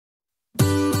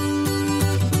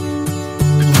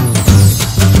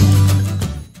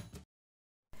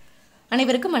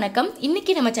அனைவருக்கும் வணக்கம்.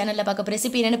 இன்னைக்கு நம்ம சேனல்ல பார்க்க போற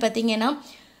ரெசிபி என்னன்னு பார்த்தீங்கன்னா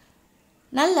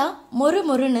நல்லா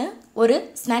மொறுமொறுன்னு ஒரு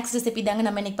ஸ்நாக்ஸ் ரெசிபி தாங்க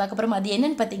நம்ம இன்னைக்கு பார்க்க போறோம். அது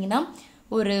என்னன்னு பார்த்தீங்கன்னா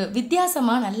ஒரு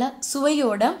வித்தியாசமா நல்ல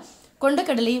சுவையோட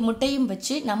கொண்டக்கடலை முட்டையும்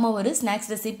வச்சு நம்ம ஒரு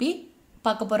ஸ்நாக்ஸ் ரெசிபி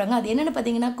பார்க்க போறோங்க. அது என்னன்னு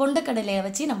பார்த்தீங்கன்னா கொண்டக்கடலையை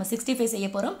வச்சு நம்ம 65 செய்ய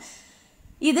போறோம்.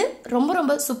 இது ரொம்ப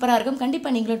ரொம்ப சூப்பரா இருக்கும்.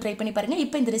 கண்டிப்பா நீங்களும் ட்ரை பண்ணி பாருங்க.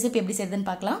 இப்போ இந்த ரெசிபி எப்படி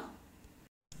செய்யறதுன்னு பார்க்கலாம்.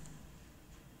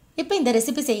 இப்போ இந்த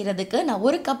ரெசிபி செய்யறதுக்கு நான்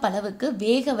 1 கப் அளவுக்கு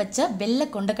வேக வச்ச வெள்ளை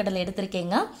கொண்டக்கடலை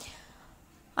எடுத்திருக்கேங்க.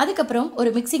 அதுக்கப்புறம் ஒரு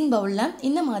மிக்சிங் பவுல்ல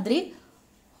இந்த மாதிரி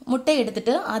முட்டை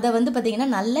எடுத்துட்டு அதை பார்த்தீங்கன்னா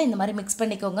நல்லா இந்த மாதிரி மிக்ஸ்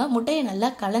பண்ணிக்கோங்க. முட்டையை நல்லா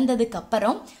கலந்ததுக்கு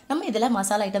அப்புறம் நம்ம இதில்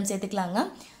மசாலா ஐட்டம் சேர்த்துக்கலாங்க.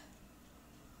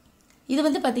 இது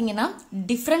பார்த்தீங்கன்னா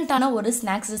டிஃப்ரெண்ட்டான ஒரு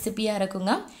ஸ்நாக்ஸ் ரெசிபியாக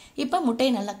இருக்குங்க. இப்போ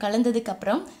முட்டையை நல்லா கலந்ததுக்கு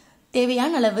அப்புறம்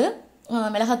தேவையான அளவு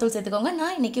மிளகாத்தூள் சேர்த்துக்கோங்க.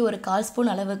 நான் இன்னைக்கு ஒரு 1/4 ஸ்பூன்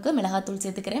அளவுக்கு மிளகாத்தூள்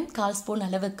சேர்த்துக்கிறேன். 1/4 ஸ்பூன்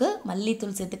அளவுக்கு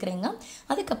மல்லித்தூள் சேர்த்துக்கிறேங்க.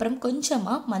 அதுக்கப்புறம்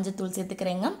கொஞ்சமாக மஞ்சத்தூள்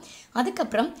சேர்த்துக்கிறேங்க.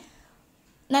 அதுக்கப்புறம்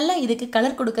நல்லா இதுக்கு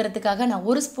கலர் கொடுக்கறதுக்காக நான்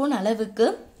 1 ஸ்பூன் அளவுக்கு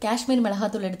காஷ்மீர்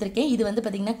மிளகாத்தூள் எடுத்திருக்கேன். இது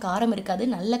பார்த்தீங்கன்னா காரம் இருக்காது,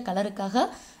 நல்ல கலருக்காக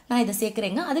நான் இதை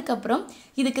சேர்க்குறேங்க. அதுக்கப்புறம்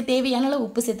இதுக்கு தேவையான அளவு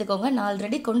உப்பு சேர்த்துக்கோங்க. நான்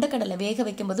ஆல்ரெடி கொண்டக்கடலை வேக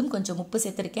வைக்கும் போதும் கொஞ்சம் உப்பு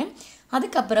சேர்த்துருக்கேன்.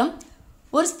 அதுக்கப்புறம்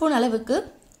 1 ஸ்பூன் அளவுக்கு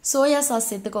சோயா சாஸ்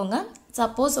சேர்த்துக்கோங்க.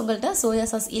 சப்போஸ் உங்கள்கிட்ட சோயா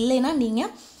சாஸ் இல்லைன்னா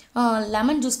நீங்கள்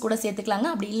லெமன் ஜூஸ் கூட சேர்த்துக்கலாங்க.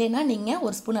 அப்படி இல்லைன்னா நீங்கள்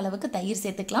 1 ஸ்பூன் அளவுக்கு தயிர்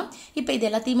சேர்த்துக்கலாம். இப்போ இது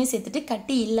எல்லாத்தையுமே சேர்த்துட்டு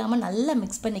கட்டி இல்லாமல் நல்லா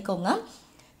மிக்ஸ் பண்ணிக்கோங்க.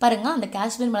 பாருங்கள், அந்த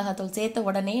காஷ்மீர் மிளகாத்தூள் சேர்த்த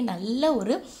உடனே நல்ல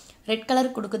ஒரு ரெட்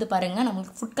கலர் கொடுக்குது பாருங்கள்.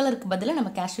 நமக்கு ஃபுட் கலருக்கு பதிலாக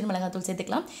நம்ம காஷ்மீர் மிளகாத்தூள்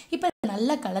சேர்த்துக்கலாம். இப்போ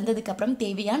நல்லா கலந்ததுக்கப்புறம்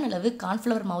தேவையான அளவு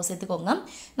கார்ன்ஃப்ளவர் மாவு சேர்த்துக்கோங்க.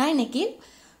 நான் இன்னைக்கு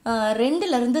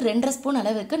 2லேருந்து 2.5 ஸ்பூன்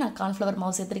அளவுக்கு நான் கார்ன்ஃப்ளவர்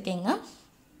மாவு சேர்த்துருக்கேங்க.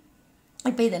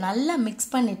 இப்போ இதை நல்லா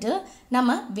மிக்ஸ் பண்ணிவிட்டு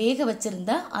நம்ம வேக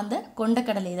வச்சுருந்த அந்த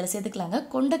கொண்டக்கடலை இதில் சேர்த்துக்கலாங்க.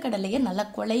 கொண்டக்கடலையை நல்லா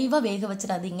குழைவாக வேக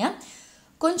வச்சிடாதீங்க.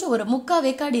 கொஞ்சம் ஒரு 3/4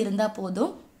 வேக்காடு இருந்தால்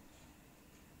போதும்.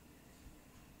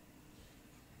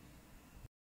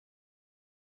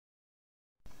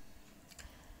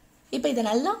 இப்போ இதை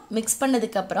நல்லா மிக்ஸ்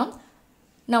பண்ணதுக்கப்புறம்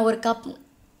நான் 1 கப்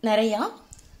நிறையா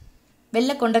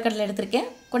வெள்ளை கொண்டக்கடலை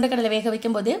எடுத்திருக்கேன். கொண்டக்கடலை வேக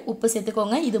வைக்கும் போதே உப்பு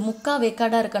சேர்த்துக்கோங்க. இது 3/4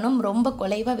 வேக்காடாக இருக்கணும், ரொம்ப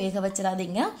குழைவாக வேக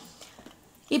வச்சிடாதீங்க.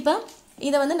 இப்போ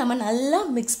இதை நம்ம நல்லா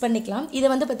மிக்ஸ் பண்ணிக்கலாம். இதை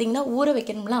பார்த்தீங்கன்னா ஊற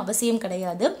வைக்கணும்லாம் அவசியம்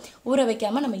கிடையாது. ஊற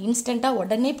வைக்காமல் நம்ம இன்ஸ்டண்ட்டாக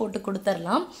உடனே போட்டு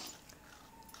கொடுத்துடலாம்.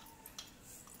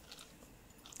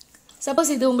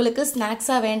 சப்போஸ் இது உங்களுக்கு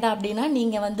ஸ்நாக்ஸாக வேண்டாம் அப்படின்னா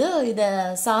நீங்கள் இதை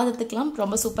சாதத்துக்கெலாம்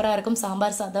ரொம்ப சூப்பராக இருக்கும்.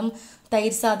 சாம்பார் சாதம்,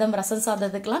 தயிர் சாதம், ரசம்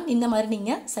சாதத்துக்கெலாம் இந்த மாதிரி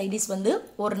நீங்கள் சைடிஷ்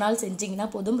ஒரு நாள் செஞ்சிங்கன்னா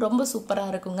போதும், ரொம்ப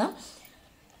சூப்பராக இருக்குங்க.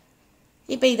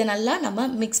 இப்போ இதை நல்லா நம்ம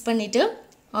மிக்ஸ் பண்ணிவிட்டு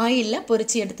ஆயிலில்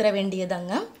பொரிச்சு எடுத்துட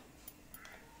வேண்டியதாங்க.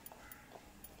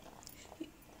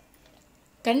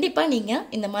 கண்டிப்பாக நீங்கள்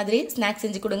இந்த மாதிரி ஸ்நாக்ஸ்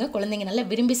செஞ்சு கொடுங்க, குழந்தைங்க நல்லா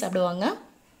விரும்பி சாப்பிடுவாங்க.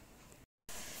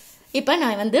 இப்போ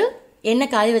நான் எண்ணெய்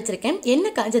காய வச்சுருக்கேன்.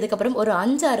 எண்ணெய் காய்ஞ்சதுக்கப்புறம் ஒரு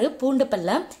 5-6 பூண்டு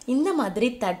பல்ல இந்த மாதிரி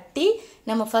தட்டி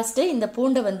நம்ம ஃபஸ்ட்டு இந்த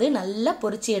பூண்டை நல்லா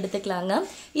பொரிச்சு எடுத்துக்கலாங்க.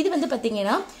 இது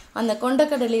பார்த்தீங்கன்னா அந்த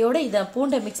கொண்டக்கடலையோட இதை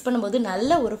பூண்டை மிக்ஸ் பண்ணும்போது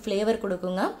நல்ல ஒரு ஃப்ளேவர்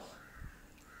கொடுக்குங்க.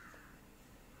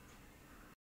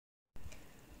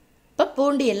 இப்போ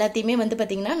பூண்டு எல்லாத்தையுமே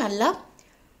பார்த்தீங்கன்னா நல்லா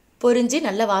பொரிஞ்சு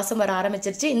நல்லா வாசம் வர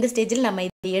ஆரம்பிச்சிருச்சு. இந்த ஸ்டேஜில் நம்ம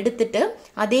இதை எடுத்துட்டு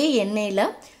அதே எண்ணெயில்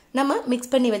நம்ம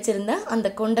மிக்ஸ் பண்ணி வச்சுருந்த அந்த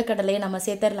கொண்டக்கடலையை நம்ம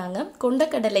சேர்த்துடலாங்க.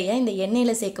 கொண்டக்கடலையை இந்த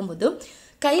எண்ணெயில் சேர்க்கும்போது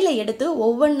கையில் எடுத்து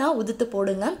ஒவ்வொன்றா உதுத்து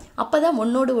போடுங்க. அப்போ தான்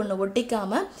ஒன்றோடு ஒன்று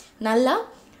ஒட்டிக்காமல் நல்லா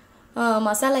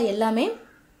மசாலா எல்லாமே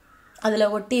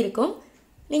அதில் ஒட்டி இருக்கும்.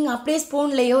 நீங்கள் அப்படியே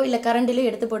ஸ்பூன்லேயோ இல்லை கரண்டிலையோ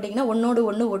எடுத்து போட்டிங்கன்னா ஒன்றோடு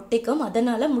ஒன்று ஒட்டிக்கும்.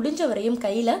 அதனால் முடிஞ்ச வரையும்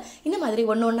கையில் இந்த மாதிரி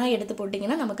ஒன்று ஒன்றா எடுத்து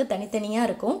போட்டிங்கன்னா நமக்கு தனித்தனியாக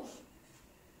இருக்கும்.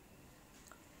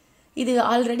 இது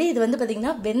ஆல்ரெடி இது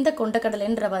பார்த்தீங்கன்னா வெந்த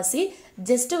கொண்டக்கடலைன்ற வாசி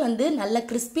ஜஸ்ட் நல்ல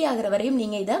கிறிஸ்பி ஆகிற வரையும்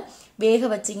நீங்கள் இதை வேக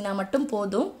வச்சிங்கன்னா மட்டும்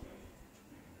போதும்.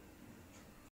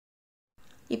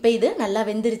 இப்போ இது நல்லா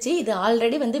வெந்துருச்சு. இது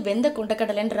ஆல்ரெடி வெந்த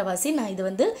கொண்டக்கடலைன்ற வாசி நான்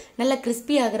இது நல்லா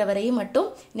கிறிஸ்பி ஆகிற வரையும் மட்டும்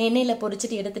எண்ணெயில்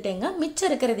பொரிச்சிட்டு எடுத்துட்டேங்க. மிச்சம்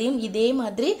இருக்கிறதையும் இதே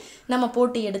மாதிரி நம்ம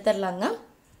போட்டு எடுத்துடலாங்க.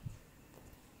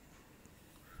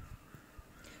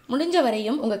 முடிஞ்ச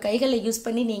வரையும் உங்கள் கைகளை யூஸ்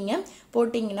பண்ணி நீங்கள்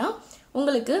போட்டிங்கன்னா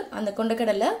உங்களுக்கு அந்த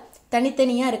கொண்டக்கடலை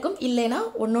தனித்தனியாக இருக்கும், இல்லைன்னா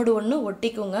ஒன்றோடு ஒன்று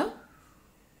ஒட்டிக்குங்க.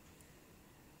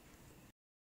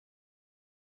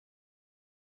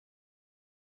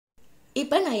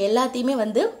 இப்போ நான் எல்லாத்தையுமே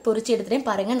பொரிச்சு எடுத்துட்டேன்.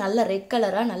 பாருங்கள், நல்ல ரெட்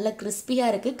கலராக நல்ல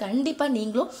கிறிஸ்பியாக இருக்குது. கண்டிப்பாக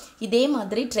நீங்களும் இதே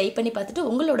மாதிரி ட்ரை பண்ணி பார்த்துட்டு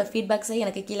உங்களோட ஃபீட்பேக்ஸை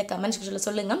எனக்கு கீழே கமெண்ட் செக்ஷனில்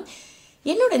சொல்லுங்கள்.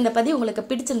 என்னோட இந்த பதிவு உங்களுக்கு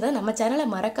பிடிச்சிருந்தா நம்ம சேனலை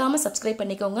மறக்காமல் சப்ஸ்கிரைப்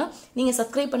பண்ணிக்கோங்க. நீங்கள்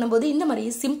சப்ஸ்கிரைப் பண்ணும்போது இந்த மாதிரி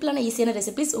சிம்பிளான ஈஸியான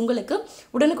ரெசிபிஸ் உங்களுக்கு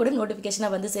உடனுக்குடன்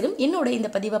நோட்டிஃபிகேஷனாக சேரும். என்னோட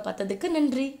இந்த பதிவை பார்த்ததுக்கு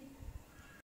நன்றி.